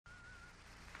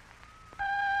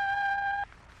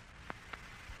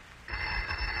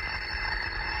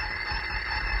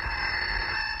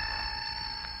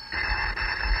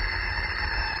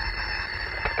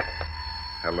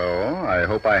Hello. I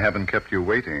hope I haven't kept you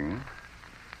waiting.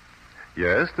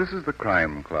 Yes, this is the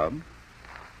Crime Club.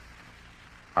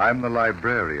 I'm the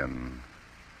librarian.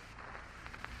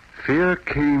 Fear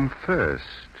came first.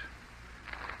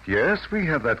 Yes, we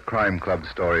have that Crime Club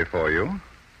story for you.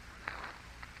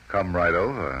 Come right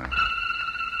over.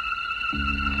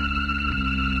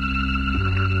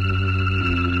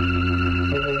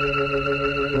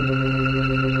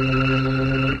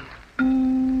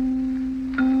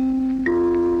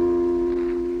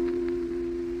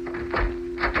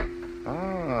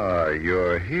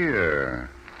 You're here.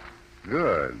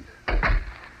 Good.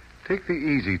 Take the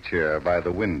easy chair by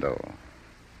the window.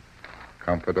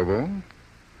 Comfortable?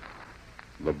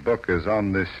 The book is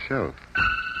on this shelf.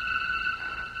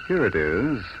 Here it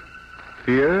is.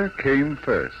 Fear Came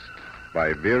First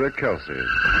by Vera Kelsey.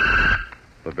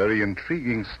 The very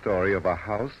intriguing story of a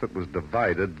house that was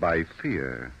divided by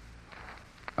fear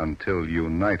until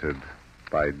united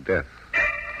by death.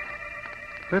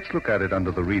 Let's look at it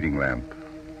under the reading lamp.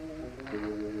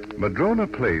 Madrona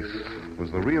Place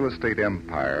was the real estate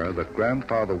empire that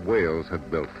Grandfather Wales had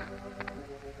built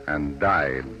and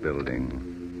died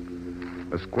building.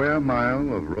 A square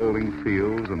mile of rolling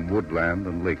fields and woodland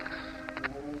and lakes.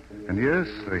 And yes,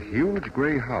 a huge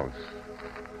gray house,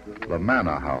 the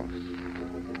Manor House,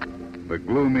 the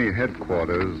gloomy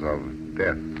headquarters of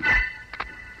death.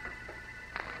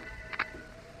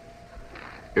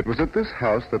 It was at this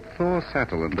house that Thor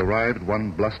Satterland arrived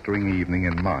one blustering evening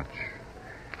in March.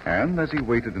 And as he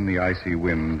waited in the icy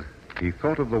wind, he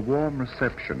thought of the warm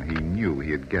reception he knew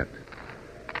he'd get.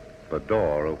 The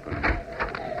door opened.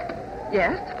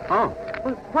 Yes? Oh.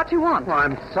 Well, what do you want? Well,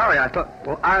 I'm sorry. I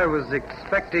was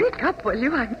expecting... Speak up, will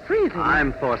you? I'm freezing.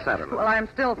 I'm Thor Satterland. Well, I'm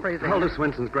still freezing. Huldah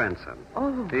Swinson's grandson.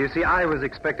 Oh. You see, I was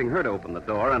expecting her to open the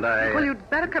door, and I... Well, you'd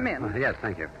better come in. Yes,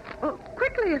 thank you. Well,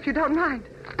 quickly, if you don't mind.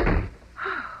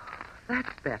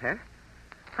 That's better.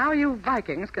 How you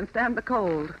Vikings can stand the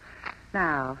cold.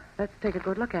 Now, let's take a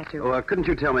good look at you. Oh, couldn't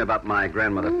you tell me about my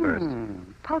grandmother first?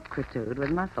 Pulchritude with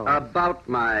muscles. About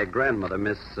my grandmother,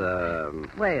 Miss,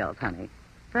 Wales, honey.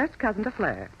 First cousin to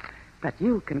Fleur. But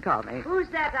you can call me. Who's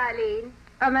that, Eileen?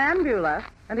 A man, Beulah,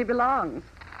 and he belongs.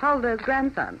 Huldah's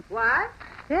grandson. What?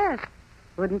 Yes.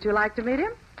 Wouldn't you like to meet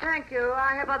him? Thank you.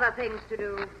 I have other things to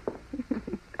do.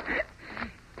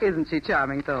 Isn't she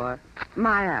charming, Thor?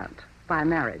 My aunt, by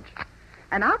marriage.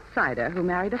 An outsider who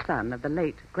married a son of the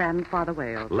late Grandfather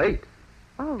Wales. Late?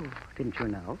 Oh, didn't you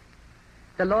know?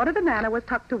 The lord of the manor was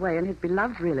tucked away in his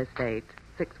beloved real estate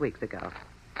 6 weeks ago.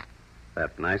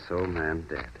 That nice old man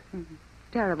dead. Mm-hmm.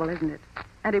 Terrible, isn't it?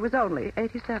 And he was only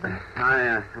 87.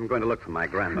 I'm going to look for my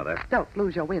grandmother. Don't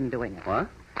lose your wind doing it. What?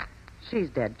 She's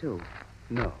dead, too.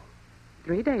 No.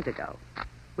 3 days ago.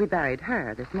 We buried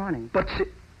her this morning. But she...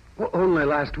 Well, only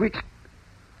last week...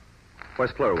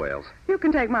 Where's Fleur Wales? You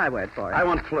can take my word for it. I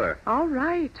want Fleur. All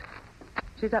right.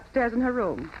 She's upstairs in her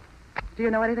room. Do you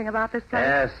know anything about this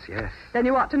place? Yes. Then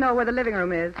you ought to know where the living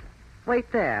room is. Wait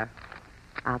there.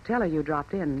 I'll tell her you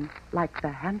dropped in like the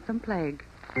handsome plague.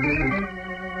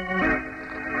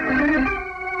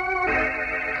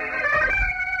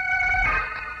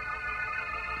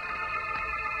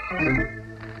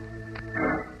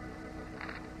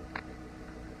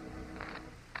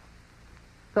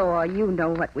 Thor, you know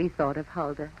what we thought of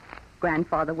Huldah,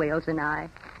 Grandfather Wales and I.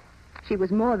 She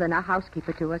was more than a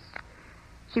housekeeper to us.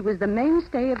 She was the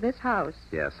mainstay of this house.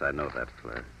 Yes, I know that,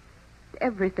 Fleur.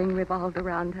 Everything revolved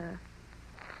around her.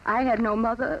 I had no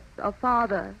mother or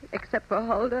father except for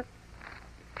Huldah.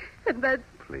 And then...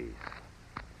 Please.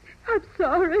 I'm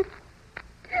sorry.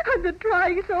 I've been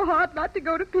trying so hard not to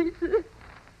go to pieces.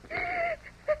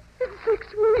 In 6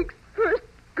 weeks, first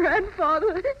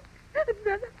Grandfather, and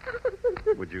then...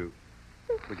 Would you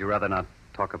rather not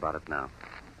talk about it now?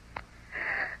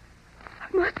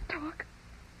 I must talk.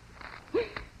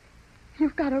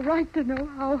 You've got a right to know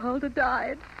how Huldah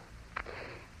died.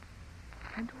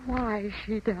 And why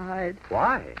she died.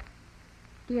 Why?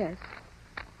 Yes.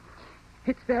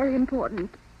 It's very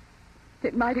important.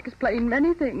 It might explain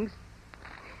many things.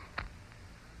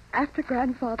 After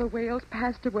Grandfather Wales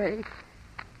passed away,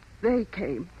 they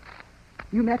came.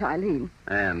 You met Eileen.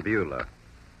 And Beulah.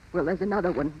 Well, there's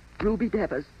another one, Ruby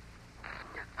Devers.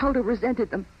 Huldah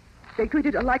resented them. They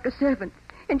treated her like a servant,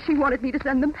 and she wanted me to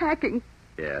send them packing.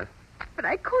 Yes? But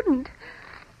I couldn't.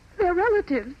 They're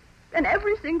relatives, and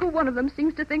every single one of them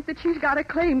seems to think that she's got a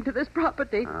claim to this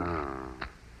property. Oh.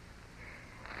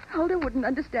 Huldah wouldn't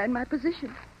understand my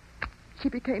position. She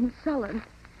became sullen.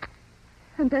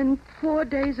 And then 4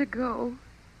 days ago,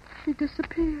 she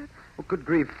disappeared. Oh, good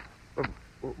grief.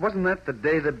 Wasn't that the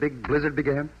day the big blizzard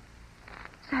began?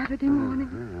 Saturday morning.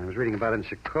 I was reading about it in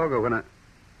Chicago when I...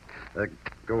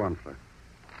 Go on, Fleur.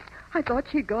 I thought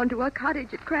she'd gone to a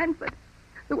cottage at Cranford,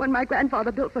 the one my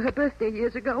grandfather built for her birthday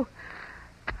years ago.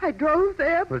 I drove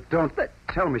there. Well, don't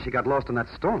tell me she got lost in that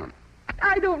storm.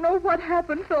 I don't know what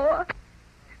happened, Thor,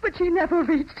 but she never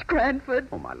reached Cranford.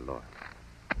 Oh, my Lord.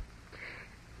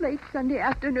 Late Sunday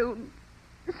afternoon,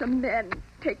 some men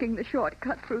taking the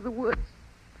shortcut through the woods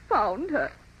found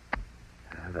her.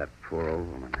 That poor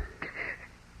old woman.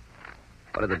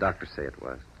 What did the doctor say it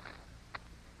was?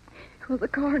 Well, the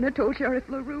coroner told Sheriff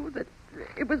LaRue that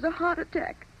it was a heart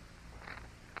attack.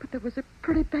 But there was a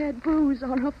pretty bad bruise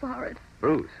on her forehead.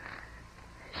 Bruce.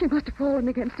 She must have fallen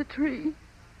against a tree.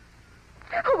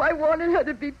 Oh, I wanted her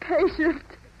to be patient.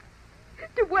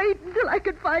 To wait until I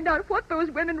could find out what those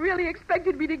women really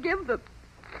expected me to give them.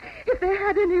 If they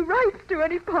had any rights to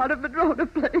any part of Madrona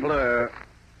Place. Fleur,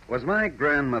 was my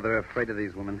grandmother afraid of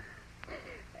these women?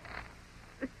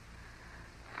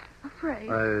 Afraid?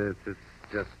 It's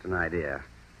just an idea.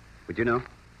 Would you know?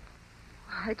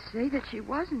 I'd say that she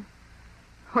wasn't.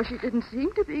 Or she didn't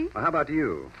seem to be. Well, how about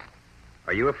you?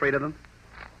 Are you afraid of them?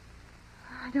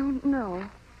 I don't know.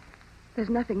 There's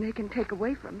nothing they can take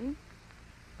away from me.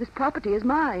 This property is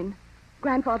mine.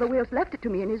 Grandfather Wales left it to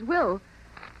me in his will.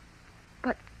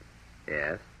 But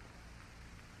Yes.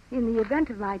 in the event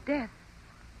of my death,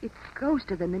 it goes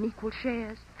to them in equal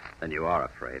shares. Then you are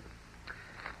afraid.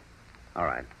 All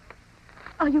right.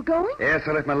 Are you going? Yes,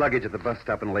 I left my luggage at the bus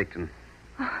stop in Laketon.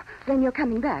 Then you're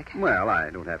coming back. Well, I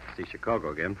don't have to see Chicago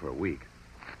again for a week.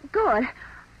 Good.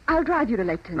 I'll drive you to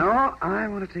Laketon. No, I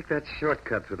want to take that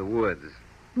shortcut through the woods.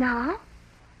 Now?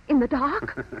 In the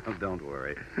dark? Oh, don't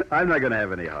worry. I'm not going to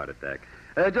have any heart attack.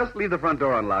 Just leave the front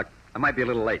door unlocked. I might be a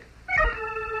little late.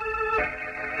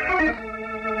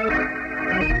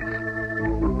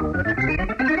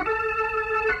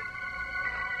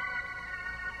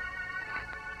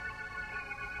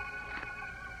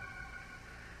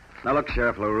 Now, look,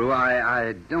 Sheriff LaRue,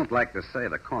 I don't like to say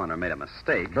the coroner made a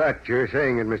mistake. But you're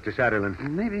saying it, Mr. Satterland.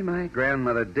 Maybe my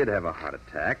grandmother did have a heart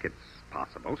attack. It's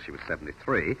possible. She was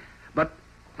 73. But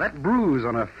that bruise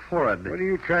on her forehead... What are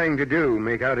you trying to do?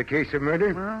 Make out a case of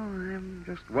murder? Well, I'm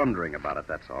just wondering about it,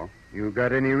 that's all. You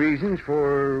got any reasons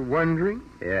for wondering?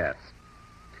 Yes.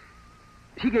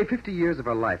 She gave 50 years of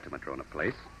her life to Madrona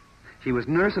Place. She was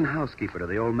nurse and housekeeper to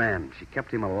the old man. She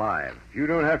kept him alive. You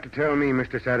don't have to tell me,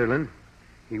 Mr. Satterland.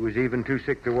 He was even too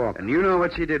sick to walk. And you know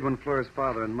what she did when Fleur's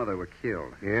father and mother were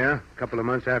killed. Yeah, a couple of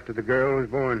months after the girl was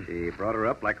born. She brought her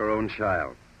up like her own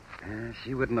child.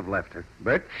 She wouldn't have left her.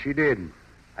 But she did.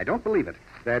 I don't believe it.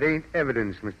 That ain't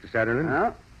evidence, Mr.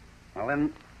 Satterland. Well,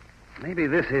 then, maybe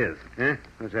this is. Huh?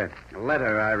 What's that? A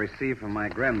letter I received from my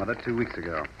grandmother 2 weeks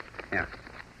ago. Yeah,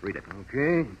 read it.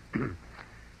 Okay.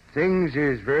 Things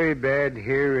is very bad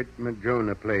here at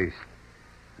Madrona Place.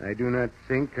 I do not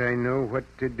think I know what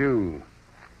to do.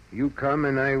 You come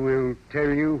and I will tell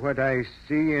you what I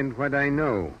see and what I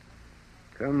know.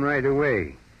 Come right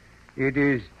away. It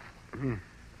is...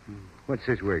 What's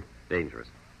this word? Dangerous.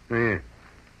 Oh, yeah.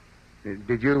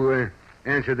 Did you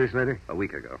answer this letter? A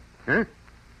week ago. Huh?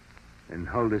 And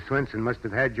Huldah Swenson must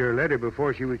have had your letter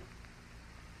before she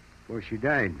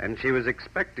died. And she was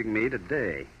expecting me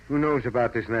today. Who knows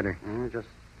about this letter? Just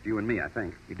you and me, I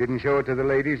think. You didn't show it to the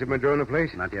ladies at Madrona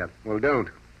Place? Not yet. Well, don't.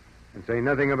 And say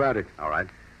nothing about it. All right.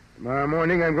 Tomorrow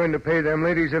morning, I'm going to pay them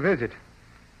ladies a visit.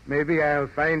 Maybe I'll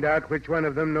find out which one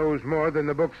of them knows more than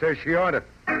the book says she ought to.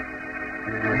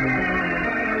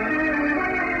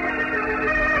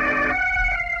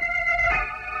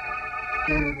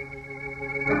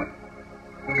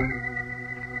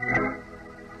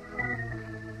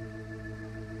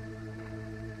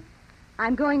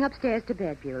 I'm going upstairs to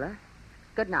bed, Beulah.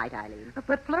 Good night, Eileen.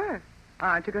 But, Fleur,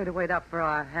 aren't you going to wait up for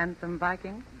our handsome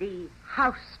Viking? The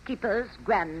housekeeper's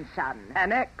grandson.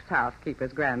 An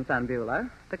ex-housekeeper's grandson, Beulah.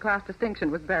 The class distinction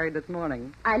was buried this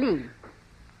morning. Eileen.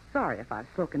 Sorry if I've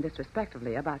spoken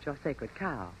disrespectfully about your sacred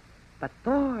cow. But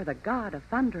Thor, the god of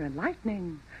thunder and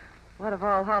lightning, what of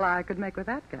all holla I could make with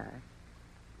that guy?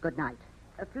 Good night.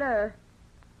 Fleur,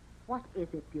 what is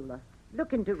it, Beulah?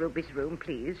 Look into Ruby's room,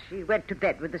 please. She went to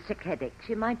bed with a sick headache.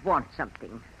 She might want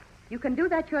something. You can do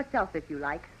that yourself if you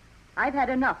like. I've had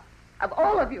enough of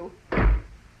all of you.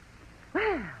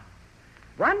 Well,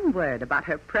 one word about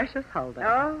her precious Huldah.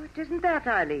 Oh, it isn't that,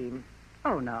 Eileen.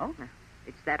 Oh, no?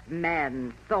 It's that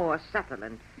man, Thor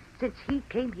Sutherland. Since he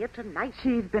came here tonight...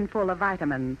 She's been full of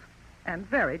vitamins and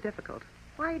very difficult.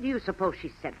 Why do you suppose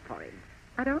she sent for him?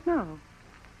 I don't know.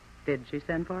 Did she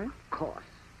send for him? Of course.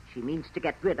 She means to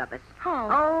get rid of us. How?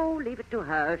 Oh, leave it to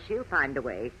her. She'll find a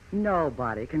way.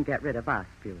 Nobody can get rid of us,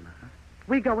 Beulah.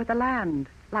 We go with the land,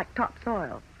 like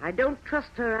topsoil. I don't trust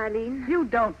her, Eileen. You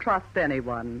don't trust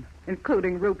anyone.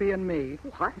 including Ruby and me.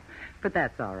 What? But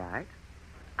that's all right.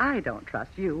 I don't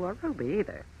trust you or Ruby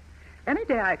either. Any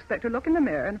day I expect to look in the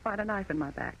mirror and find a knife in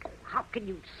my back. How can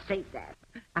you say that?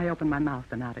 I open my mouth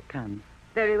and out it comes.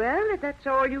 Very well, if that's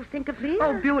all you think of me.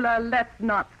 Oh, Beulah, let's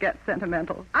not get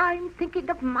sentimental. I'm thinking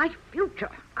of my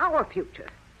future, our future.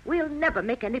 We'll never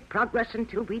make any progress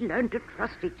until we learn to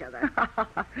trust each other.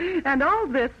 And all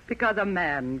this because a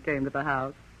man came to the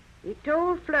house. He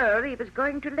told Fleur he was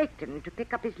going to Laketon to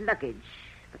pick up his luggage.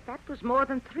 But that was more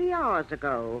than 3 hours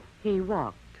ago. He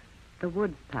walked the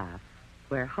woods path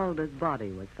where Huldah's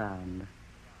body was found.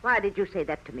 Why did you say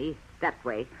that to me that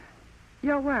way?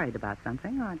 You're worried about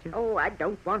something, aren't you? Oh, I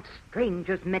don't want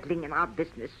strangers meddling in our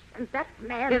business. And that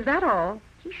man... Is that all?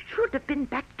 He should have been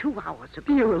back 2 hours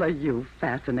ago. Beulah, you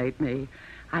fascinate me.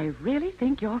 I really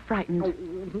think you're frightened. Oh,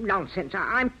 nonsense.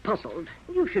 I'm puzzled.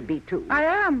 You should be, too. I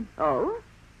am. Oh?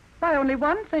 By only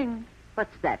one thing.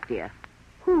 What's that, dear?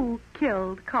 Who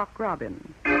killed Cock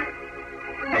Robin?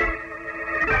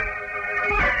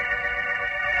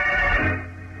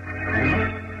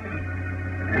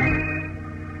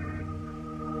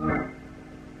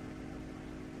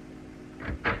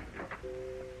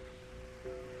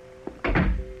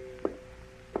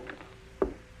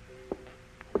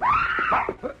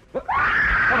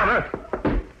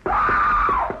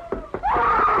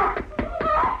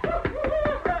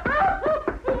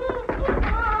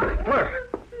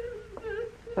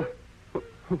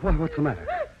 What's the matter?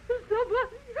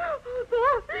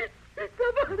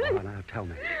 Somebody. Oh, now tell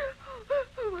me.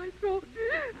 Oh, my throat.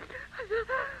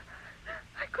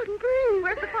 I couldn't breathe.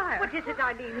 Where's the fire? What is it,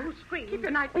 Eileen? Who screamed? Keep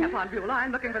your nightcap on, Beulah.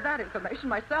 I'm looking for that information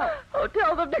myself. Oh,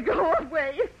 tell them to go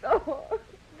away. Oh.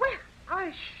 Well,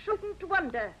 I shouldn't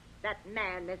wonder. That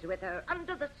man is with her,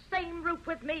 under the same roof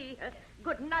with me.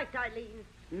 Good night, Eileen.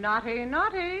 Naughty,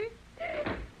 naughty.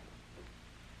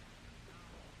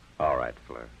 All right,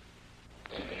 Fleur.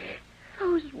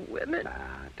 Those women.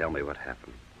 Tell me what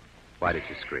happened. Why did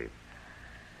you scream?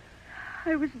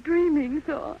 I was dreaming,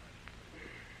 Thor,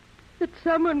 that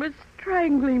someone was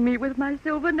strangling me with my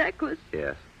silver necklace.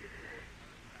 Yes.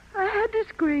 I had to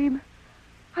scream.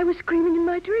 I was screaming in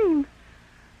my dream.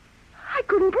 I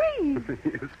couldn't breathe.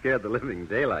 You scared the living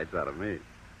daylights out of me.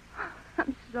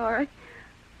 I'm sorry.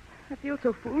 I feel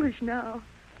so foolish now.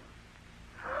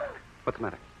 What's the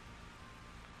matter?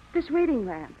 This reading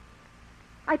lamp.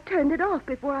 I turned it off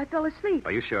before I fell asleep.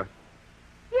 Are you sure?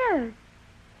 Yes.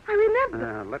 I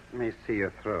remember. Let me see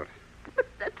your throat. But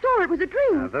Thor, it was a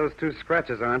dream. Those 2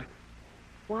 scratches aren't.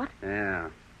 What? Yeah.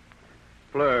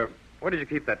 Fleur, where did you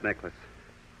keep that necklace?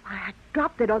 I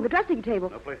dropped it on the dressing table.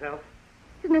 No place else?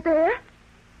 Isn't it there?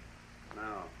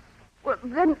 No. Well,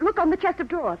 then look on the chest of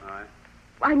drawers. All right.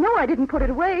 I know I didn't put it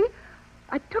away.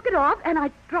 I took it off and I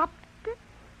dropped it.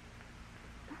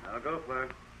 Now go, Fleur.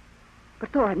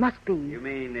 But Thor, it must be. You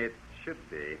mean it should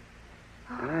be?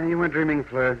 You weren't dreaming,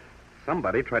 Fleur.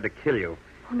 Somebody tried to kill you.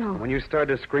 Oh, no. When you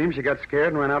started to scream, she got scared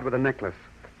and ran out with a necklace.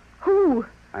 Who?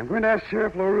 I'm going to ask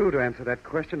Sheriff LaRue to answer that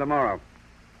question tomorrow.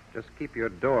 Just keep your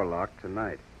door locked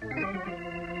tonight.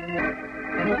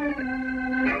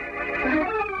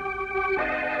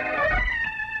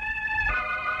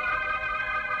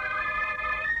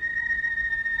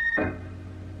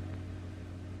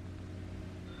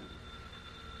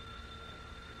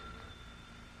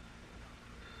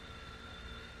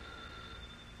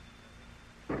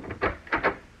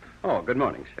 Oh, good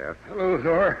morning, Sheriff. Hello,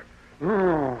 Thor.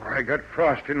 Oh, I got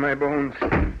frost in my bones.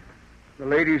 The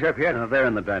ladies up yet? They're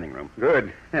in the dining room.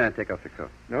 Good. Yeah, take off your coat.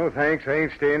 No, thanks. I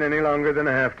ain't staying any longer than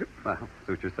I have to. Well,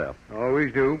 suit yourself.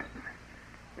 Always do.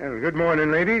 Well, good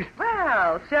morning, ladies.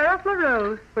 Well, Sheriff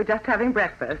LaRue, we're just having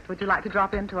breakfast. Would you like to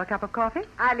drop into a cup of coffee?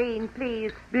 Eileen,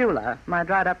 please. Beulah, my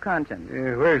dried-up conscience.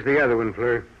 Where's the other one,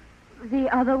 Fleur? The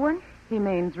other one? He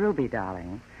means Ruby,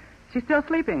 darling. She's still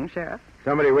sleeping, Sheriff.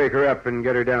 Somebody wake her up and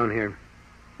get her down here.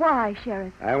 Why,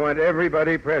 Sheriff? I want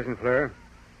everybody present, Fleur.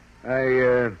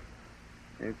 I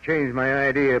changed my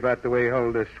idea about the way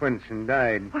Huldah Swenson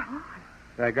died.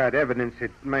 I got evidence it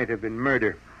might have been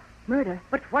murder. Murder?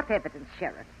 But what evidence,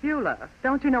 Sheriff? Beulah,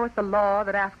 don't you know it's the law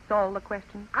that asks all the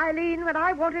questions? Eileen, when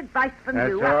I want advice from That's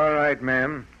you... all right,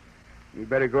 ma'am. You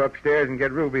better go upstairs and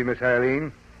get Ruby, Miss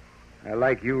Eileen. I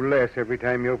like you less every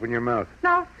time you open your mouth.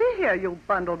 Now, see here, you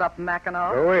bundled-up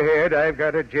Mackinaw. Go ahead. I've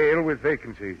got a jail with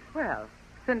vacancies. Well,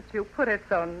 since you put it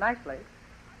so nicely.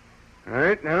 All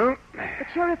right, now. But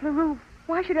Sheriff LaRue,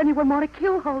 why should anyone want to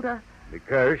kill Huldah?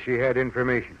 Because she had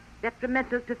information.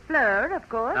 Detrimental to Fleur, of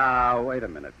course. Now, wait a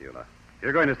minute, Beulah.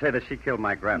 You're going to say that she killed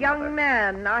my grandmother. Young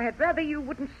man, I had rather you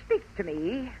wouldn't speak to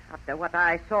me after what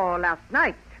I saw last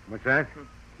night. What's that?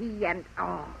 he and...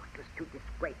 Oh, it was too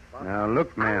disgraceful. Now,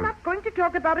 look, I'm ma'am. not going to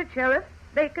talk about it, Sheriff.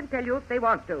 They can tell you if they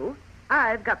want to.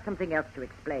 I've got something else to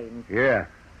explain. Yeah.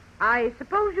 I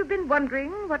suppose you've been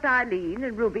wondering what Eileen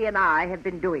and Ruby and I have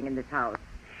been doing in this house.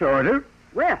 Sort of.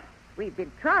 Well, we've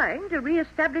been trying to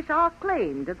reestablish our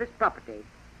claim to this property.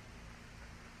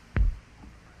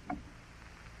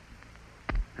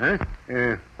 Huh?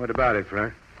 What about it,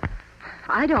 Fleur?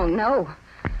 I don't know.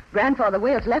 Grandfather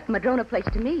Wales left Madrona Place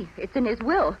to me. It's in his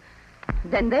will.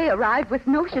 Then they arrived with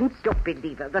notions. Don't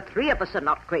believe her. The three of us are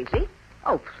not crazy.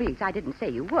 Oh, please, I didn't say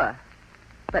you were.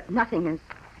 But nothing has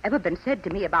ever been said to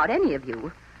me about any of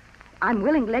you. I'm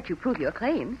willing to let you prove your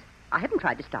claims. I haven't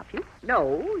tried to stop you.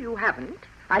 No, you haven't.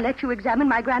 I let you examine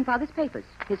my grandfather's papers,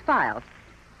 his files.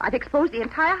 I've exposed the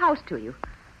entire house to you.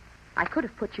 I could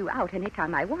have put you out any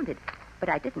time I wanted, but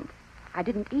I didn't. I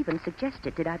didn't even suggest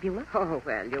it, did I, Beulah? Oh,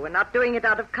 well, you were not doing it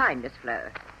out of kindness,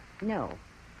 Fleur. No.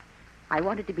 I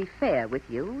wanted to be fair with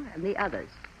you and the others.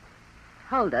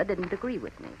 Huldah didn't agree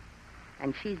with me,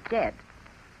 and she's dead.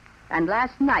 And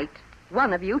last night,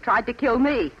 one of you tried to kill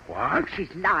me. Oh,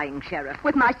 she's lying, Sheriff.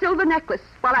 With my silver necklace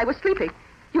while I was sleeping.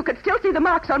 You could still see the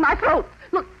marks on my throat.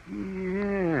 Look.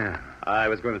 Yeah. I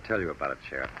was going to tell you about it,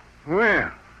 Sheriff.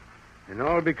 Well, and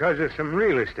all because of some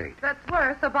real estate. That's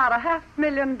worth about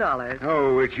 $500,000.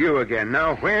 Oh, it's you again.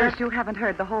 Now, where's... But you haven't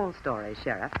heard the whole story,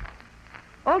 Sheriff.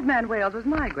 Old Man Wales was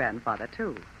my grandfather,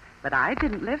 too. But I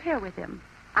didn't live here with him.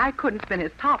 I couldn't spin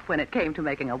his top when it came to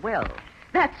making a will.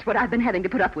 That's what I've been having to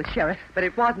put up with, Sheriff. But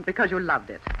it wasn't because you loved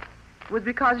it. It was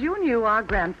because you knew our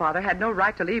grandfather had no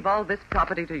right to leave all this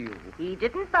property to you. He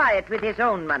didn't buy it with his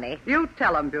own money. You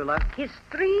tell him, Beulah. His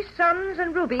 3 sons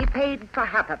and Ruby paid for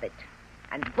half of it.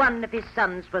 And one of his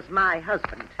sons was my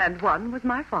husband. And one was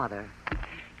my father.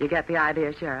 You get the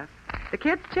idea, Sheriff? The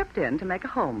kids chipped in to make a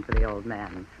home for the old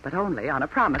man, but only on a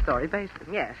promissory basis.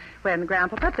 Yes. When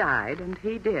Grandpapa died, and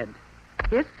he did,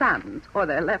 his sons, or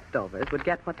their leftovers, would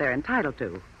get what they're entitled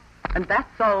to. And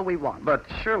that's all we want. But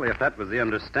surely if that was the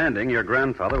understanding, your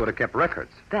grandfather would have kept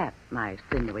records. That, my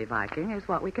sinewy Viking, is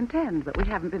what we contend, but we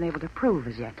haven't been able to prove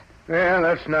as yet. Well,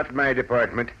 that's not my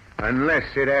department, unless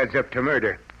it adds up to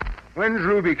murder. When's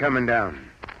Ruby coming down?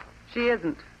 She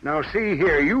isn't. Now, see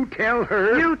here, you tell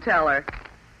her... You tell her.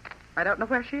 I don't know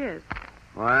where she is.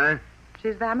 What?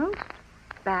 She's vamoosed.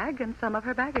 Bag and some of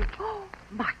her baggage. Oh,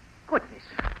 my goodness.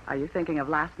 Are you thinking of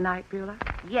last night, Beulah?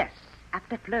 Yes,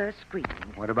 after Fleur screamed.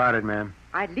 What about it, ma'am?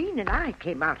 Eileen and I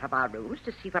came out of our rooms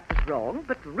to see what was wrong,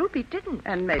 but Ruby didn't.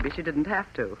 And maybe she didn't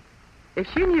have to. If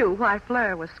she knew why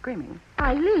Fleur was screaming.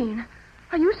 Eileen,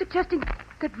 are you suggesting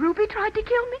that Ruby tried to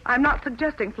kill me? I'm not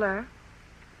suggesting, Fleur.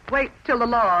 Wait till the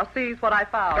law sees what I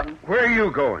found. Where are you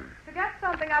going? To get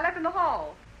something I left in the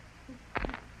hall.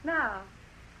 Now,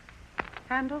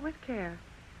 handle with care.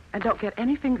 And don't get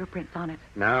any fingerprints on it.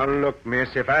 Now, look,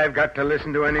 miss, if I've got to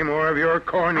listen to any more of your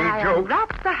corny I jokes...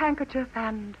 unwrap the handkerchief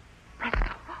and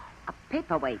presto. A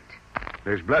paperweight.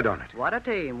 There's blood on it. What a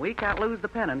team. We can't lose the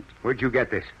pennant. Where'd you get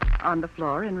this? On the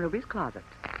floor in Ruby's closet.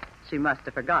 She must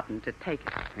have forgotten to take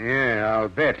it. Yeah, I'll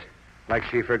bet. Like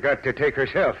she forgot to take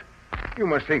herself. You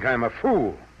must think I'm a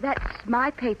fool. That's my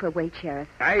paperweight, Sheriff.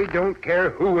 I don't care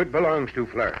who it belongs to,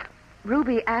 Fleur.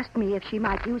 Ruby asked me if she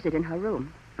might use it in her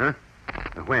room. Huh?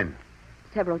 When?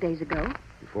 Several days ago.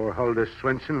 Before Huldah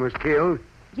Swenson was killed?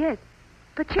 Yes.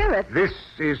 But, Sheriff... This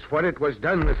is what it was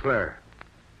done with, Fleur.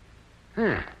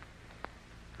 Huh.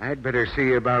 I'd better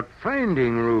see about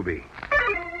finding Ruby.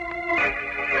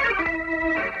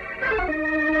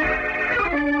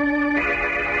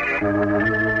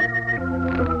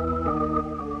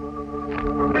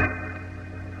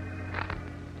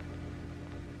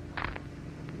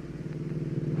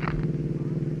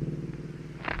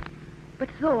 But,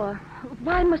 Thor,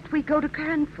 why must we go to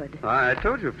Cranford? I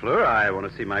told you, Fleur, I want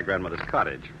to see my grandmother's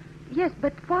cottage. Yes,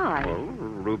 but why? Well,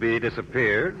 Ruby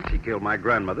disappeared. She killed my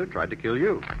grandmother, tried to kill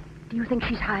you. Do you think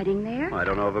she's hiding there? I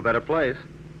don't know of a better place.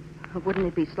 Wouldn't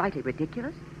it be slightly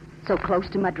ridiculous? So close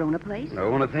to Madrona Place? I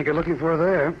want to think of looking for her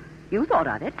there. You thought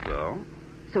of it. So?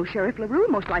 So Sheriff LaRue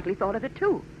most likely thought of it,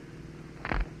 too.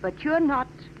 But you're not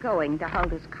going to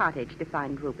Huldah's cottage to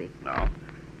find Ruby. No.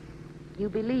 You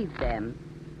believe them,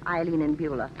 Eileen and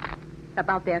Beulah,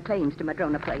 about their claims to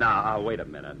Madrona Place. Now, wait a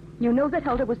minute. You know that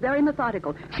Huldah was very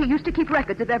methodical. She used to keep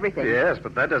records of everything. Yes,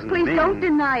 but that doesn't Please mean... don't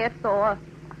deny it, Thor.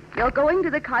 You're going to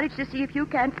the cottage to see if you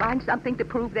can't find something to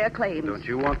prove their claims. Don't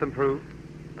you want them proved?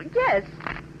 Yes,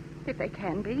 if they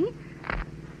can be.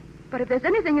 But if there's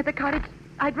anything at the cottage,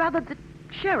 I'd rather the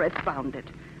sheriff found it.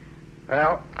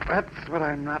 Well, that's what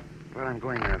I'm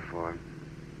going there for.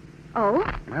 Oh?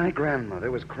 My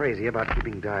grandmother was crazy about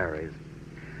keeping diaries.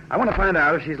 I want to find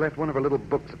out if she's left one of her little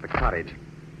books at the cottage.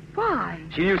 Why?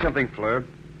 She knew something, Fleur.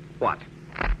 What?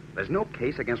 There's no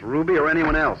case against Ruby or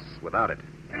anyone else without it.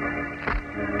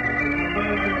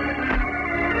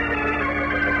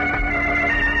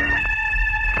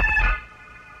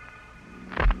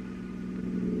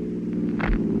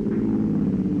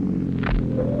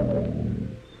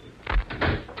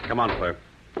 Come on, Fleur.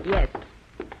 Yes.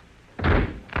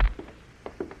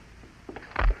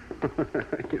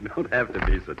 You don't have to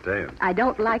be so tense. I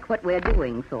don't like what we're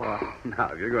doing, Thor. Now,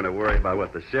 if you're going to worry about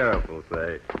what the sheriff will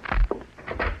say.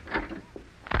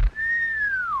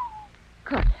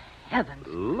 Good heavens.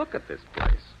 Look at this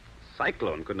place.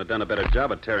 Cyclone couldn't have done a better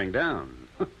job of tearing down.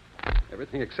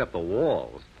 Everything except the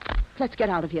walls. Let's get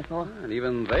out of here, Thor. And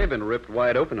even they've been ripped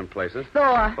wide open in places.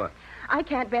 Thor. What? I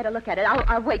can't bear to look at it.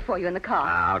 I'll wait for you in the car.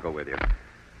 I'll go with you.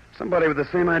 Somebody with the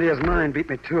same idea as mine beat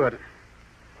me to it.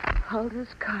 Hulda's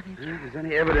cottage. If there's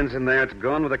any evidence in there, it's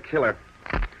gone with a killer.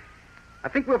 I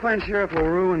think we'll find Sheriff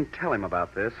LaRue and tell him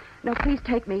about this. No, please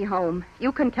take me home.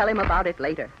 You can tell him about it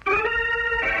later.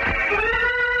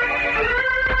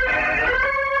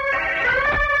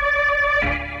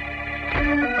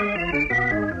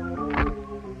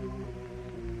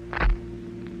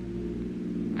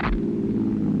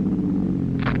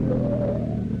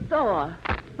 Thor,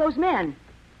 those men.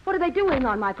 What are they doing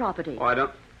on my property? Oh, I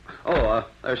don't... Oh,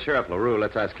 there's Sheriff LaRue.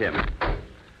 Let's ask him.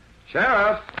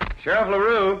 Sheriff! Sheriff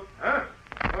LaRue! Huh?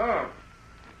 Oh.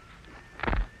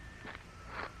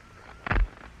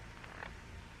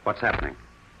 What's happening?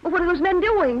 Well, what are those men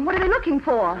doing? What are they looking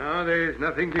for? No, there's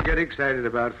nothing to get excited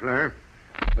about, Fleur.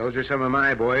 Those are some of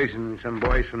my boys and some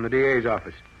boys from the DA's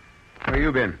office. Where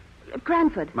you been?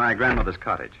 Cranford. My grandmother's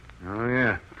cottage. Oh,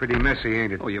 yeah. Pretty messy,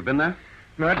 ain't it? Oh, you've been there?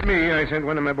 Not me. I sent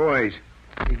one of my boys.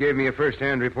 He gave me a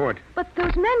first-hand report. But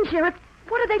those men, Sheriff,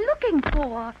 what are they looking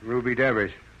for? Ruby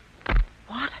Devers.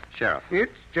 What? Sheriff.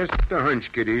 It's just a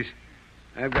hunch, kiddies.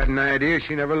 I've got an idea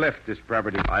she never left this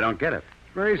property. I don't get it.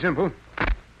 Very simple.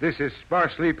 This is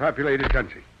sparsely populated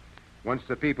country. Once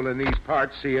the people in these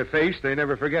parts see a face, they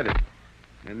never forget it.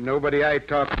 And nobody I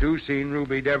talked to seen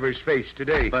Ruby Devers' face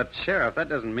today. But, Sheriff, that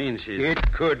doesn't mean she's... It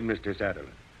could, Mr. Satterley.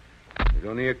 There's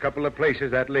only a couple of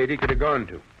places that lady could have gone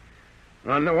to.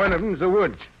 One of them's the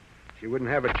woods. She wouldn't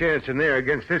have a chance in there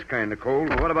against this kind of cold.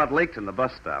 Well, what about Laketon, the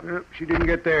bus stop? She didn't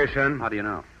get there, son. How do you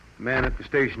know? The man at the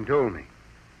station told me.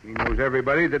 He knows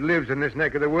everybody that lives in this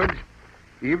neck of the woods,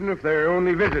 even if they're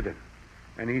only visiting.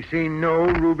 And he's seen no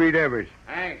Ruby Devers.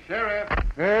 Hey, Sheriff,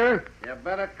 Huh? you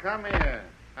better come here.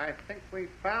 I think we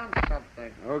found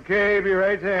something. Okay, be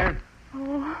right there.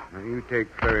 Oh, Now, you take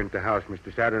Fleur into the house,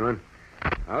 Mr. Satterlin.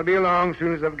 I'll be along as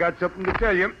soon as I've got something to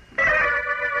tell you.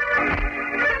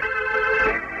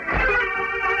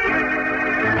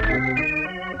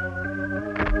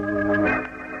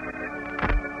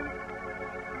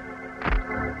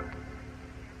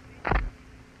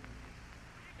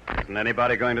 Isn't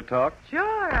anybody going to talk?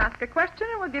 Sure, ask a question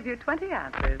and we'll give you 20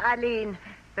 answers. Eileen,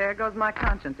 There goes my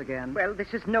conscience again. well,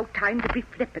 this is no time to be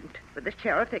flippant. With the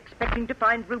sheriff expecting to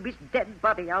find Ruby's dead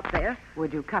body out there.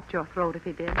 Would you cut your throat if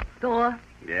he did? Thor,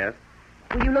 Yes?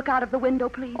 will you look out of the window,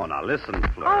 please? Oh, now listen,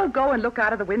 Fleur. Oh, go and look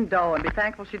out of the window and be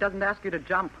thankful she doesn't ask you to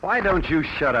jump. Why don't you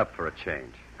shut up for a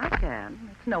change? I can.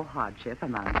 It's no hardship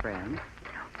among friends.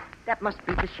 That must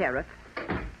be the sheriff.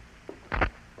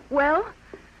 Well,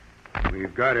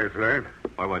 We've got her, Fleur.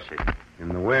 Where was she? In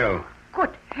the well.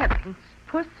 Good heavens.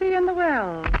 Pussy in the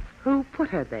well. Who put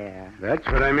her there? That's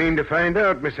what I mean to find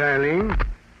out, Miss Eileen.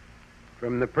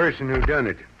 From the person who done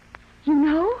it. you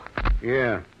know?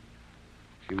 Yeah.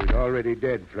 She was already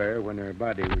dead, Fleur, when her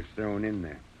body was thrown in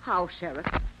there. How, Sheriff?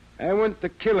 I want the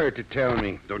killer to tell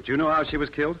me. Don't you know how she was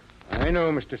killed? I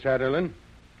know, Mr. Satterlin.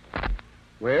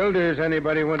 Well, does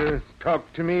anybody want to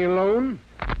talk to me alone?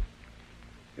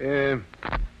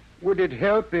 Would it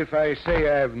help if I say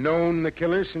I've known the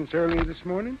killer since early this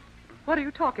morning? What are you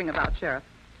talking about, Sheriff?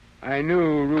 I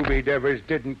knew Ruby Devers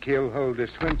didn't kill Hulda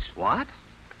Swince. What?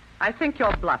 I think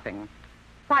you're bluffing.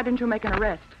 Why didn't you make an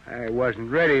arrest? I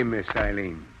wasn't ready, Miss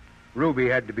Eileen. Ruby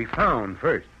had to be found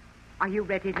first. Are you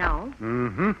ready now?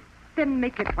 Mm-hmm. Then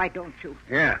make it, why don't you?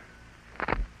 Yeah.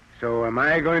 So am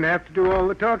I going to have to do all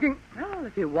the talking? Well,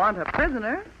 if you want a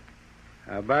prisoner.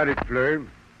 How about it, Fleur?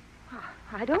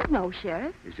 I don't know,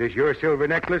 Sheriff. Is this your silver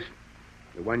necklace?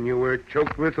 The one you were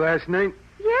choked with last night?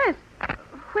 Yes.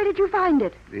 Where did you find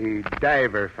it? The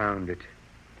diver found it.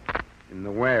 In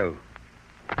the well.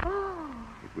 Oh.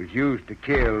 It was used to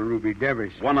kill Ruby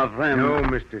Devers. One of them. No,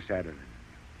 Mr. Satterlin.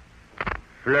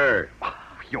 Fleur. Oh,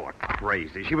 you're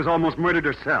crazy. She was almost murdered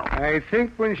herself. I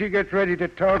think when she gets ready to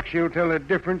talk, she'll tell a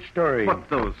different story. But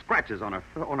those scratches on her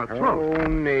throat. Her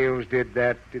own nails did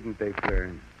that, didn't they,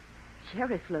 Fleur?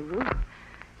 Sheriff LaRue,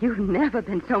 You've never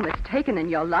been so mistaken in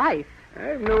your life.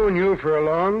 I've known you for a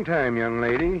long time, young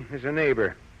lady, as a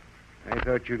neighbor. I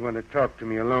thought you'd want to talk to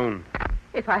me alone.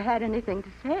 If I had anything to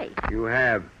say. You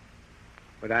have.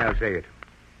 But I'll say it.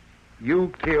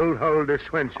 You killed Huldah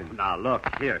Swenson. Now, look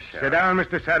here, Sheriff. Sit down,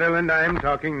 Mr. Sutherland. I'm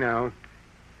talking now.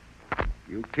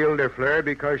 You killed her, Fleur,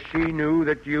 because she knew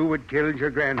that you had killed your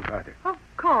grandfather. Of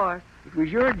course. It was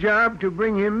your job to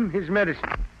bring him his medicine.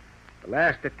 The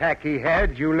last attack he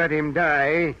had, you let him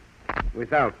die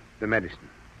without the medicine.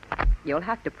 You'll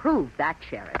have to prove that,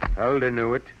 Sheriff. Huldah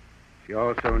knew it. She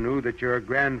also knew that your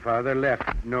grandfather left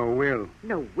no will.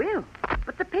 No will.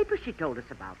 But the paper she told us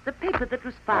about, the paper that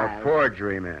was A filed.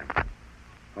 forgery, ma'am.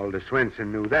 Huldah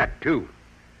Swenson knew that, too.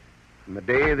 From the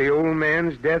day of the old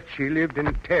man's death, she lived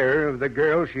in terror of the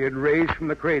girl she had raised from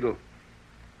the cradle.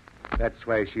 That's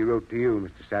why she wrote to you,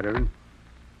 Mr. Sutherland.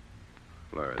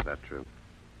 Fleur, is that true?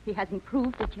 He hasn't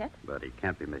proved it yet. But he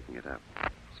can't be making it up.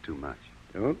 It's too much.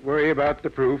 Don't worry about the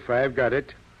proof. I've got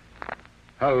it.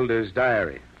 Huldah's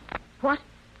diary. What?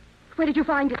 Where did you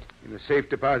find it? In a safe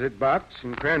deposit box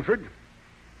in Cranford.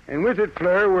 And with it,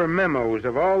 Fleur, were memos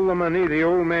of all the money the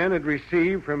old man had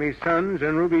received from his sons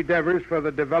and Ruby Devers for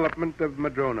the development of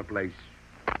Madrona Place.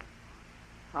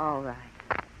 All right.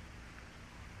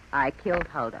 I killed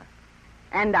Huldah.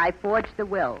 And I forged the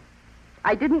will.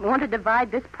 I didn't want to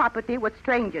divide this property with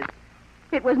strangers.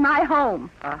 It was my home.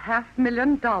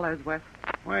 $500,000 worth.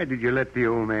 Why did you let the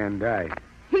old man die?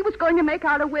 He was going to make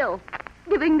out a will,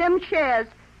 giving them shares,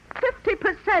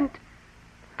 50%.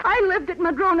 I lived at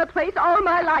Madrona Place all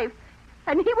my life,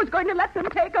 and he was going to let them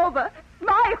take over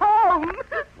my home.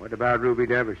 What about Ruby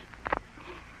Devers?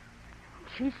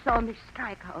 She saw me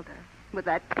strike Huldah with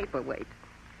that paperweight.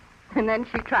 And then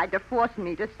she tried to force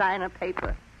me to sign a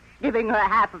paper, giving her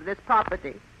half of this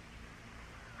property.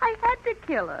 I had to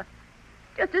kill her,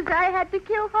 just as I had to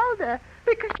kill Huldah,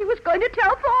 because she was going to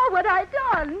tell Paul what I'd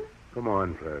done. Come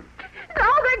on, Fleur.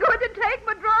 Now they're going to take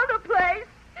Madrona Place,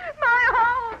 my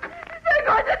home. They're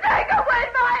going to take away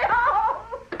my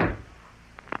home.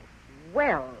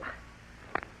 Well,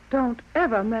 don't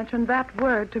ever mention that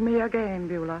word to me again,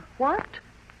 Beulah. What?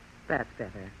 That's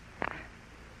better.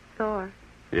 Thor,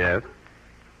 Yes?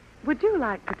 would you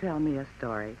like to tell me a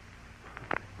story?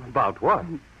 About what?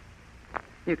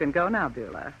 You can go now,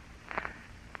 Beulah.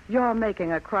 You're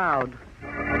making a crowd.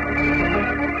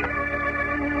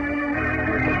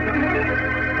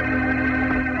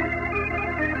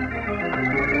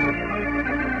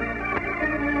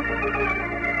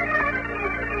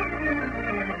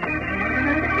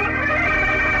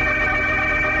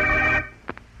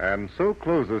 And so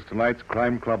closes tonight's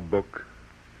Crime Club book,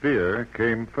 Fear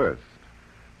Came First,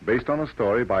 based on a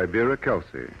story by Vera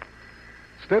Kelsey.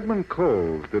 Stedman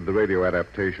Coles did the radio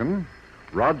adaptation.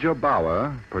 Roger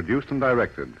Bauer produced and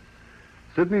directed.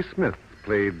 Sidney Smith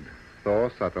played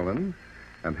Thor Sutherland,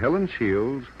 and Helen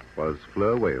Shields was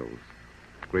Fleur Wales.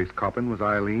 Grace Coppin was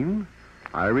Eileen,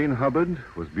 Irene Hubbard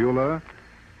was Beulah,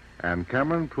 and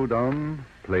Cameron Prudhomme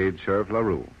played Sheriff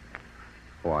LaRue.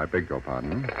 Oh, I beg your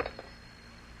pardon.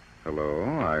 Hello,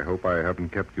 I hope I haven't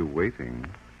kept you waiting.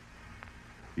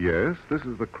 Yes, this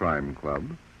is the Crime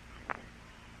Club.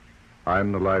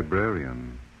 I'm the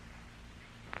librarian.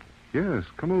 Yes,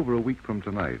 come over a week from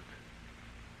tonight.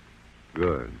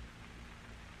 Good.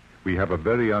 We have a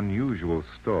very unusual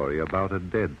story about a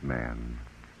dead man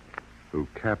who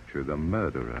captured a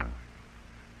murderer.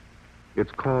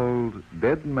 It's called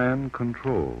Dead Man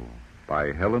Control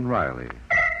by Helen Riley.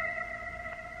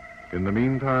 In the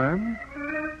meantime...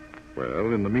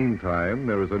 Well, in the meantime,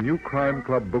 there is a new Crime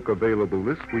Club book available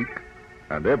this week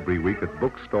and every week at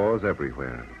bookstores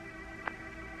everywhere.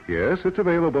 Yes, it's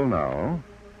available now.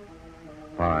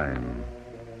 Fine.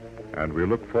 And we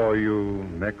look for you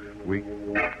next week.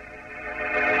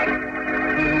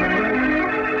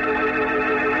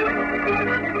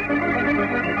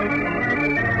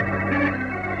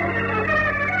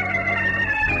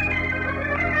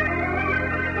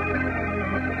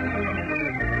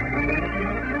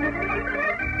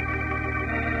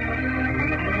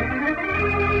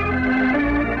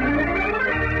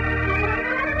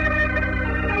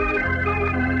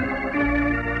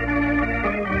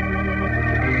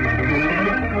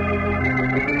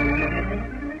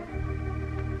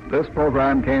 This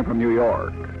program came from New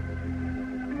York.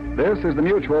 This is the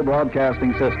Mutual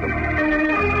Broadcasting System.